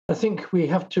I think we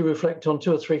have to reflect on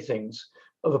two or three things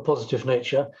of a positive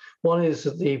nature. One is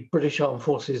that the British Armed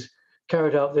Forces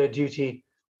carried out their duty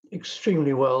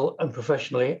extremely well and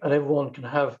professionally, and everyone can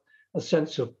have a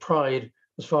sense of pride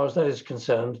as far as that is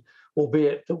concerned,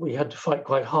 albeit that we had to fight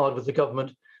quite hard with the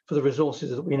government for the resources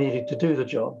that we needed to do the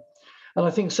job. And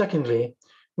I think, secondly,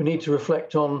 we need to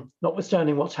reflect on,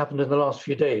 notwithstanding what's happened in the last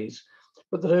few days,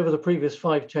 but that over the previous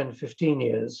 5, 10, 15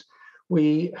 years,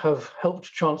 we have helped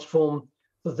transform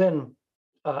the then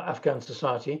Afghan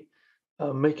society,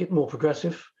 make it more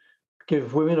progressive,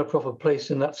 give women a proper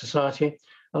place in that society,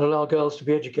 and allow girls to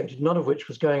be educated, none of which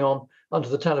was going on under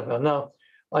the Taliban. Now,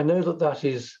 I know that that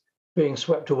is being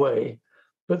swept away,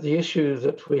 but the issue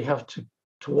that we have to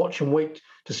watch and wait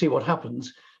to see what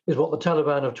happens is what the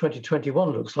Taliban of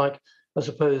 2021 looks like, as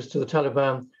opposed to the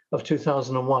Taliban of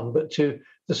 2001. But to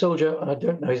the soldier, and I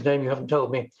don't know his name, you haven't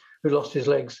told me, who lost his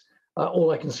legs,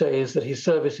 all I can say is that his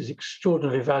service is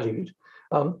extraordinarily valued,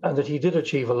 and that he did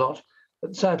achieve a lot.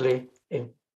 But sadly, in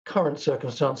current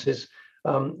circumstances,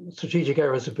 strategic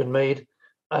errors have been made,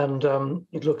 and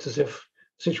it looks as if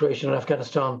the situation in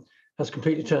Afghanistan has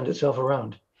completely turned itself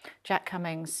around. Jack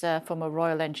Cummings, former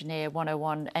Royal Engineer,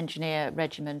 101 Engineer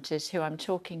Regiment, is who I'm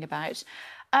talking about.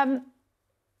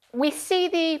 We see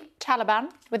the Taliban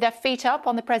with their feet up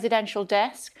on the presidential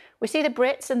desk. We see the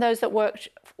Brits and those that worked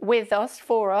with us,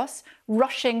 for us,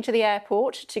 rushing to the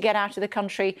airport to get out of the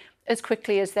country as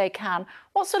quickly as they can.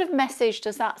 What sort of message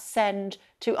does that send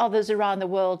to others around the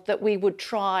world that we would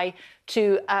try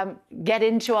to get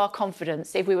into our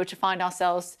confidence if we were to find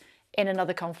ourselves in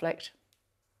another conflict?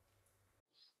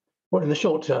 Well, in the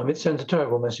short term, it sends a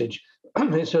terrible message.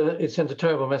 It sends a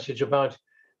terrible message about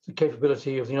the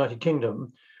capability of the United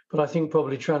Kingdom. But I think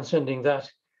probably transcending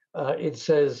that, it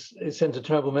sends a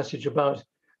terrible message about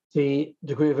the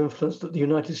degree of influence that the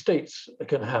United States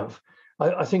can have.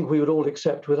 I think we would all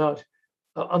accept, without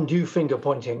undue finger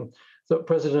pointing, that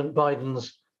President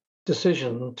Biden's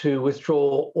decision to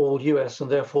withdraw all US and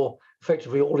therefore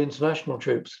effectively all international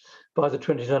troops by the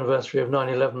 20th anniversary of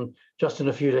 9/11, just in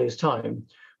a few days' time,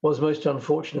 was most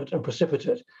unfortunate and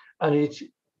precipitate. And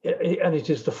it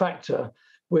is the factor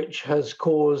which has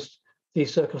caused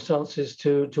these circumstances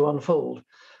to unfold.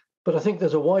 But I think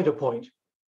there's a wider point.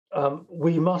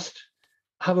 We must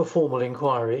have a formal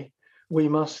inquiry. We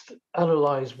must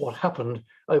analyse what happened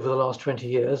over the last 20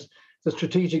 years, the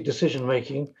strategic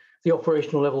decision-making, the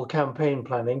operational level campaign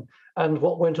planning, and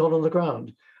what went on the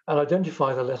ground, and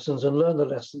identify the lessons and learn the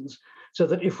lessons, so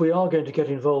that if we are going to get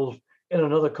involved in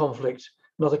another conflict,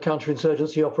 another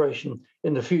counterinsurgency operation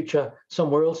in the future,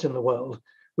 somewhere else in the world,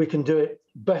 we can do it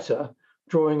better,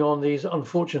 drawing on these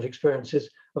unfortunate experiences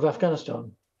of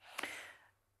Afghanistan.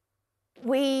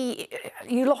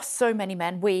 You lost so many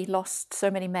men. We lost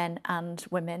so many men and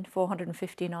women,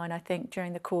 459, I think,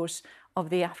 during the course of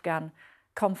the Afghan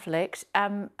conflict.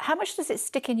 How much does it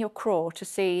stick in your craw to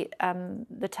see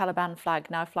the Taliban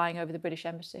flag now flying over the British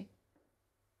Embassy?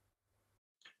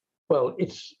 Well,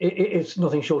 it's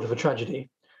nothing short of a tragedy.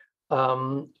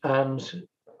 And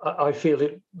I feel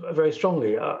it very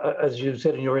strongly. As you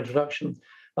said in your introduction,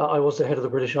 I was the head of the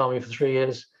British Army for 3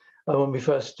 years when we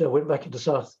first went back into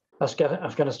South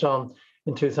Afghanistan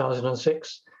in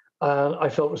 2006. I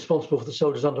felt responsible for the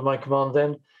soldiers under my command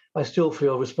then. I still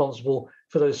feel responsible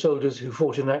for those soldiers who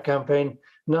fought in that campaign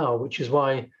now, which is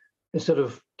why, instead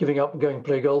of giving up and going to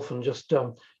play golf and just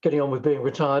getting on with being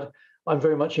retired, I'm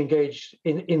very much engaged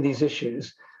in these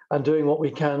issues and doing what we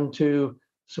can to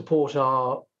support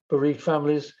our bereaved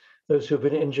families, those who have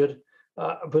been injured,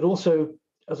 but also,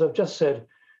 as I've just said,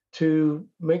 to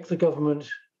make the government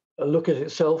look at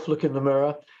itself, look in the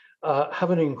mirror, have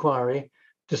an inquiry,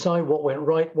 decide what went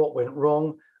right, what went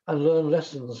wrong, and learn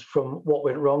lessons from what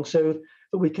went wrong so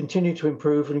that we continue to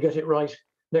improve and get it right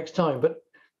next time. But it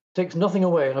takes nothing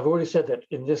away, and I've already said that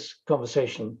in this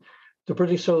conversation. The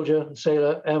British soldier,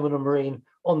 sailor, airman and marine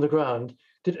on the ground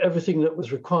did everything that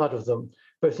was required of them,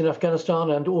 both in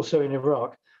Afghanistan and also in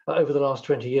Iraq over the last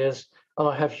 20 years. And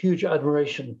I have huge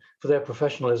admiration for their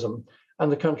professionalism.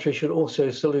 And the country should also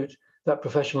salute that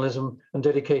professionalism and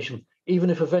dedication,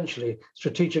 even if eventually,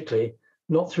 strategically,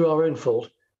 not through our own fault,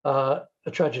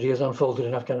 a tragedy has unfolded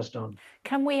in Afghanistan.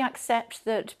 Can we accept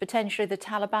that potentially the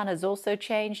Taliban has also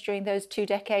changed during those 2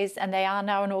 decades and they are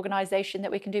now an organisation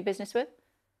that we can do business with?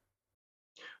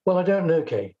 Well, I don't know,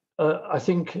 Kay. I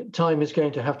think time is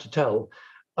going to have to tell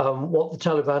what the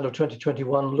Taliban of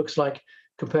 2021 looks like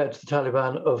compared to the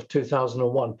Taliban of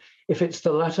 2001. If it's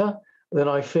the latter, then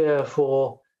I fear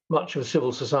for much of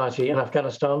civil society in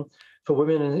Afghanistan, for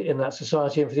women in that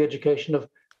society, and for the education of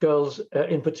girls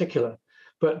in particular.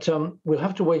 But we'll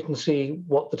have to wait and see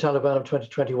what the Taliban of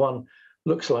 2021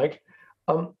 looks like.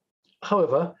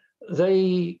 However,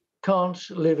 they can't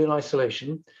live in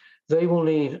isolation. They will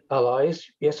need allies.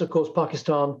 Yes, of course,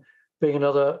 Pakistan, being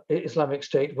another Islamic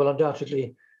state, will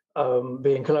undoubtedly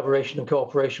be in collaboration and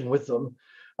cooperation with them.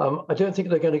 I don't think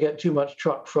they're going to get too much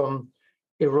truck from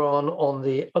Iran on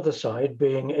the other side,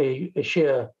 being a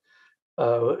Shia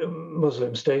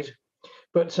Muslim state.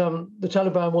 But the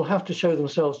Taliban will have to show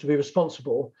themselves to be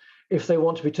responsible if they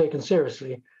want to be taken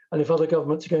seriously and if other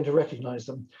governments are going to recognize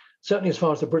them. Certainly, as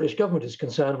far as the British government is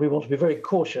concerned, we want to be very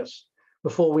cautious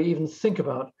before we even think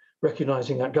about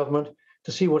recognizing that government,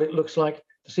 to see what it looks like,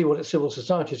 to see what its civil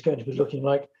society is going to be looking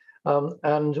like,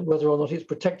 and whether or not it's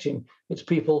protecting its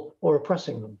people or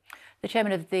oppressing them. The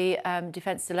chairman of the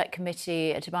Defence Select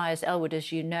Committee, Tobias Ellwood,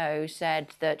 as you know,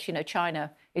 said that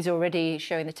China is already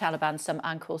showing the Taliban some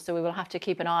ankles, so we will have to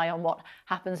keep an eye on what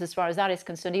happens as far as that is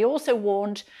concerned. He also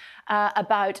warned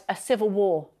about a civil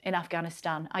war in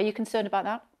Afghanistan. Are you concerned about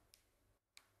that?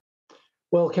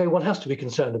 Well, Kay, one has to be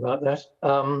concerned about that.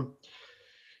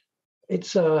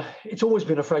 It's always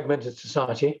been a fragmented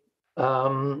society.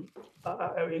 Tobias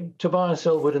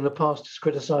Ellwood in the past has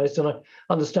criticised, and I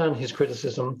understand his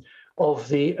criticism, of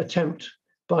the attempt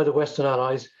by the Western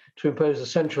allies to impose a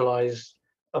centralised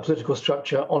political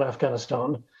structure on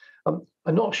Afghanistan. I'm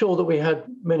not sure that we had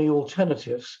many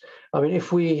alternatives. I mean,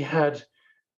 if we had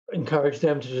encouraged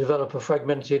them to develop a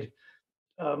fragmented,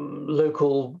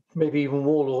 local, maybe even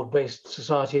warlord-based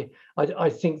society, I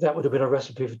think that would have been a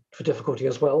recipe for difficulty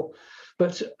as well.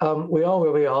 But we are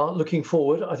where we are. Looking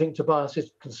forward, I think Tobias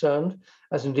is concerned,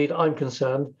 as indeed I'm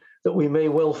concerned, that we may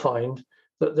well find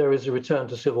that there is a return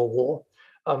to civil war.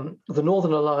 The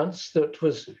Northern Alliance, that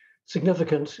was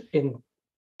significant in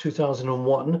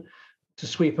 2001 to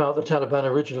sweep out the Taliban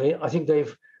originally, I think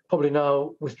they've probably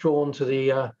now withdrawn to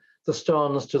the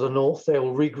stans to the north. They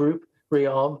will regroup,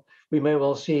 rearm. We may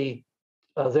well see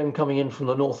them coming in from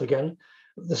the north again.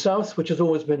 The south, which has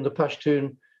always been the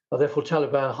Pashtun, therefore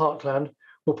Taliban heartland,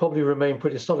 will probably remain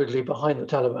pretty solidly behind the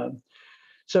Taliban.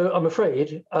 So I'm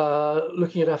afraid,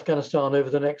 looking at Afghanistan over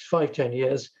the next 5-10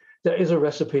 years, there is a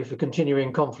recipe for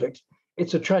continuing conflict.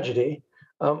 It's a tragedy.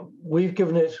 We've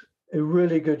given it a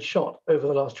really good shot over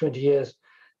the last 20 years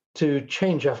to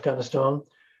change Afghanistan,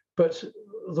 but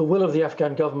the will of the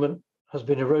Afghan government has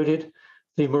been eroded.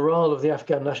 The morale of the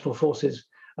Afghan national forces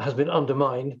has been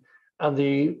undermined, and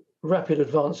the rapid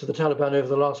advance of the Taliban over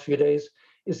the last few days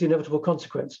is the inevitable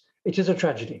consequence. It is a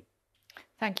tragedy.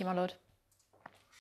 Thank you, my lord.